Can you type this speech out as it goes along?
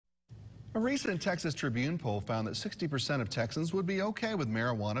A recent Texas Tribune poll found that 60% of Texans would be okay with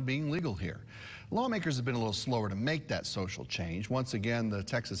marijuana being legal here. Lawmakers have been a little slower to make that social change. Once again, the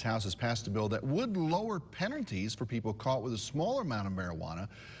Texas House has passed a bill that would lower penalties for people caught with a smaller amount of marijuana.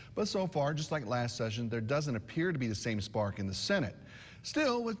 But so far, just like last session, there doesn't appear to be the same spark in the Senate.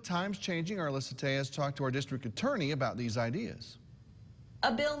 Still, with times changing, our Alyssa Tejas talked to our district attorney about these ideas.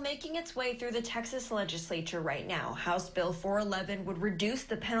 A bill making its way through the Texas legislature right now. House Bill 411 would reduce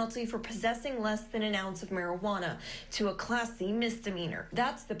the penalty for possessing less than an ounce of marijuana to a Class C misdemeanor.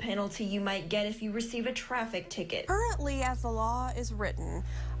 That's the penalty you might get if you receive a traffic ticket. Currently, as the law is written,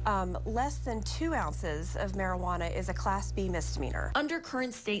 less than 2 ounces of marijuana is a Class B misdemeanor. Under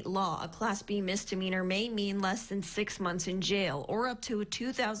current state law, a Class B misdemeanor may mean less than 6 months in jail or up to a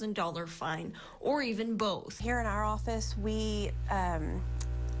 $2,000 fine, or even both. Here in our office, we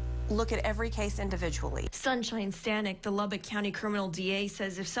look at every case individually. Sunshine Stanek, the Lubbock County criminal DA,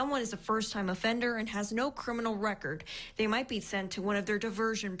 says if someone is a first-time offender and has no criminal record, they might be sent to one of their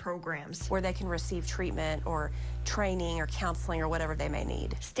diversion programs, where they can receive treatment or training or counseling or whatever they may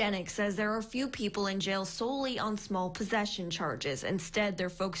need. Stanek says there are few people in jail solely on small possession charges. Instead, they're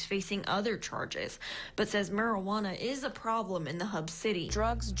folks facing other charges, but says marijuana is a problem in the hub city.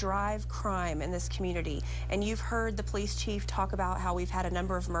 Drugs drive crime in this community, and you've heard the police chief talk about how we've had a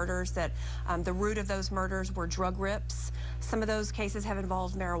number of murders that the root of those murders were drug rips. Some of those cases have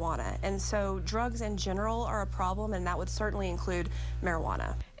involved marijuana, and so drugs in general are a problem, and that would certainly include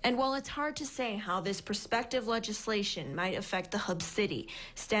marijuana. And while it's hard to say how this prospective legislation might affect the hub city,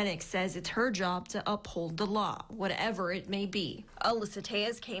 Stanek says it's her job to uphold the law, whatever it may be. Alyssa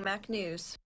Tejas, KAMC News.